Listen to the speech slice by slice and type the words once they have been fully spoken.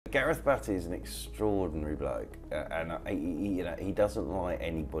Gareth Batty is an extraordinary bloke, and he doesn't like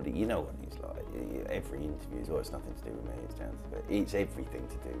anybody. You know what he's like. Every interview is, it's nothing to do with me, it's down to it. It's everything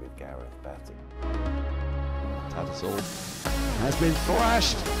to do with Gareth Batty. Tattersall has been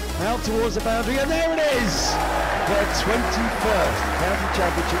thrashed out towards the boundary, and there it is! Their 21st County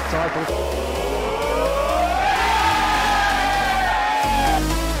Championship title.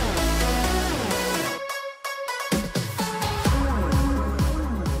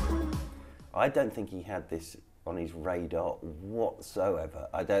 I don't think he had this on his radar whatsoever.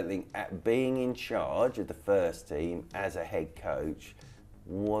 I don't think being in charge of the first team as a head coach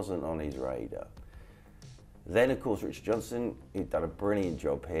wasn't on his radar. Then, of course, Richard Johnson, he'd done a brilliant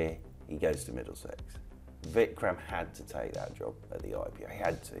job here. He goes to Middlesex. Vikram had to take that job at the IPO. He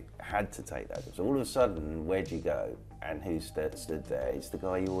had to take that job. So all of a sudden, where'd you go? And who stood there? It's the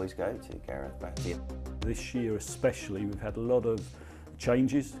guy you always go to, Gareth Batty. This year especially, we've had a lot of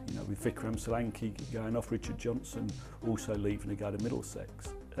changes, with Vikram Solanki going off, Richard Johnson also leaving to go to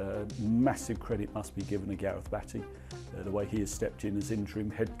Middlesex. Massive credit must be given to Gareth Batty, the way he has stepped in as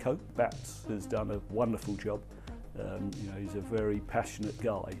interim head coach. Bats has done a wonderful job. He's a very passionate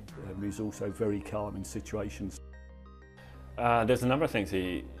guy. He's also very calm in situations. There's a number of things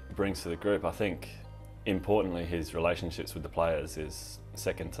he brings to the group. I think, importantly, his relationships with the players is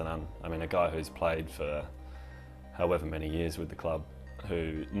second to none. I mean, a guy who's played for however many years with the club,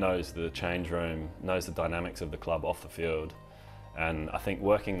 who knows the change room, knows the dynamics of the club off the field. And I think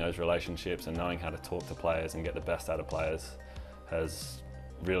working those relationships and knowing how to talk to players and get the best out of players has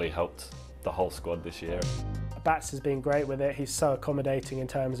really helped the whole squad this year. Bats has been great with it. He's so accommodating in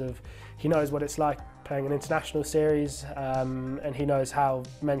terms of he knows what it's like playing an international series, and he knows how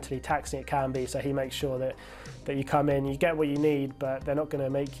mentally taxing it can be. So he makes sure that you come in, you get what you need, but they're not going to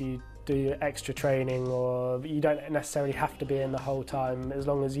make you do extra training, or you don't necessarily have to be in the whole time, as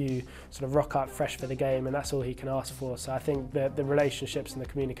long as you sort of rock up fresh for the game, and that's all he can ask for. So I think the relationships and the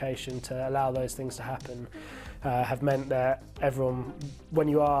communication to allow those things to happen have meant that everyone, when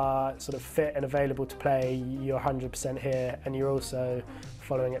you are sort of fit and available to play, you're 100% here, and you're also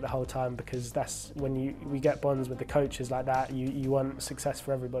following it the whole time, because that's when we get bonds with the coaches like that, you want success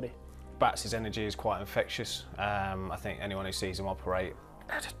for everybody. Bats' energy is quite infectious. I think anyone who sees him operate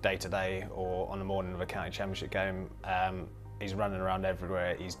day to day or on the morning of a county championship game, he's running around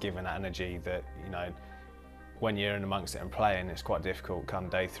everywhere. He's given that energy that, when you're in amongst it and playing, it's quite difficult come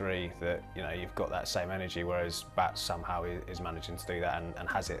day three that, you've got that same energy, whereas Bats somehow is managing to do that and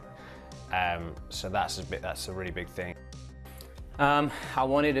has it. So that's a really big thing. I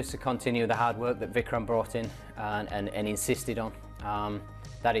wanted us to continue the hard work that Vikram brought in and insisted on.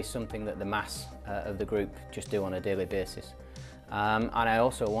 That is something that the mass of the group just do on a daily basis. And I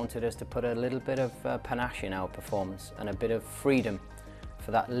also wanted us to put a little bit of panache in our performance and a bit of freedom for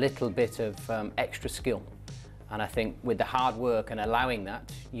that little bit of extra skill. And I think with the hard work and allowing that,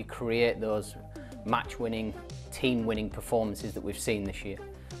 you create those match-winning, team-winning performances that we've seen this year.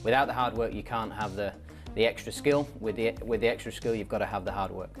 Without the hard work, you can't have the extra skill. With the extra skill, you've got to have the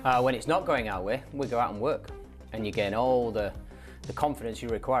hard work. When it's not going our way, we go out and work, and you gain all the confidence you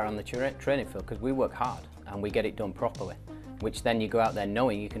require on the training field, because we work hard and we get it done properly, which then you go out there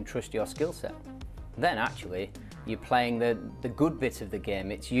knowing you can trust your skill set. Then actually, you're playing the good bits of the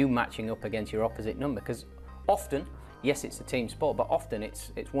game. It's you matching up against your opposite number, because often, yes, it's a team sport, but often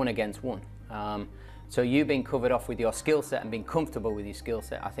it's one against one. So you being covered off with your skill set and being comfortable with your skill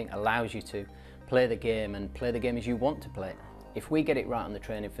set, I think allows you to play the game and play the game as you want to play it. If we get it right on the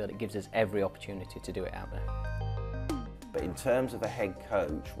training field, it gives us every opportunity to do it out there. But in terms of a head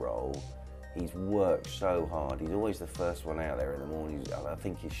coach role, he's worked so hard. He's always the first one out there in the morning. I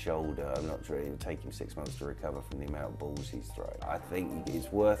think his shoulder, I'm not sure, it would take him 6 months to recover from the amount of balls he's thrown. I think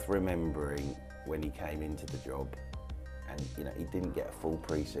it's worth remembering when he came into the job, and he didn't get a full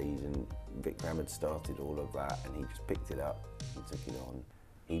pre-season. Vikram had started all of that, and he just picked it up and took it on.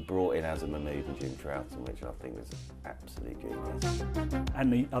 He brought in Azhar Mahmood and Jim Troughton, which I think was absolute genius.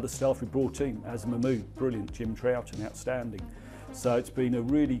 And the other staff we brought in, Azhar Mahmood, brilliant, Jim Troughton, outstanding. So it's been a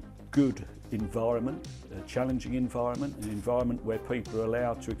really good environment, a challenging environment, an environment where people are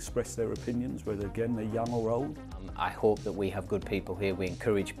allowed to express their opinions, whether again they're young or old. I hope that we have good people here. We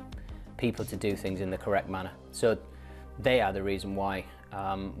encourage people to do things in the correct manner. So they are the reason why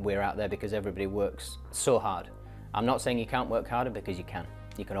we're out there, because everybody works so hard. I'm not saying you can't work harder, because you can.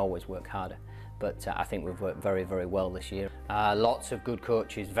 You can always work harder. But I think we've worked very, very well this year. Lots of good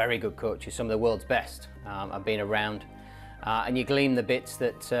coaches, very good coaches, some of the world's best. I've been around. And you glean the bits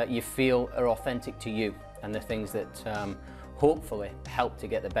that you feel are authentic to you, and the things that hopefully help to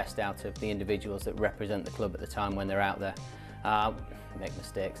get the best out of the individuals that represent the club at the time when they're out there. Make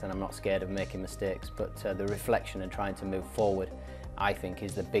mistakes, and I'm not scared of making mistakes, but the reflection and trying to move forward, I think,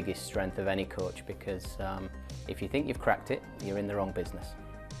 is the biggest strength of any coach, because if you think you've cracked it, you're in the wrong business.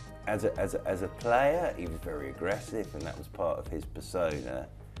 As a player, he was very aggressive, and that was part of his persona.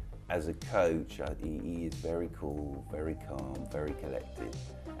 As a coach, he is very cool, very calm, very collected.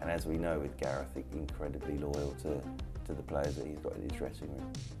 And as we know with Gareth, incredibly loyal to the players that he's got in his dressing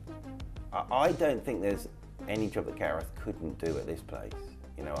room. I don't think there's any job that Gareth couldn't do at this place.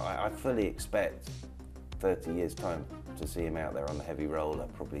 You know, I fully expect 30 years' time to see him out there on the heavy roller,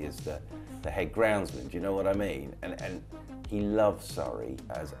 probably as the head groundsman. Do you know what I mean? And he loves Surrey,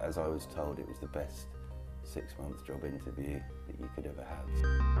 as I was told it was the best 6-month job interview that you could ever have.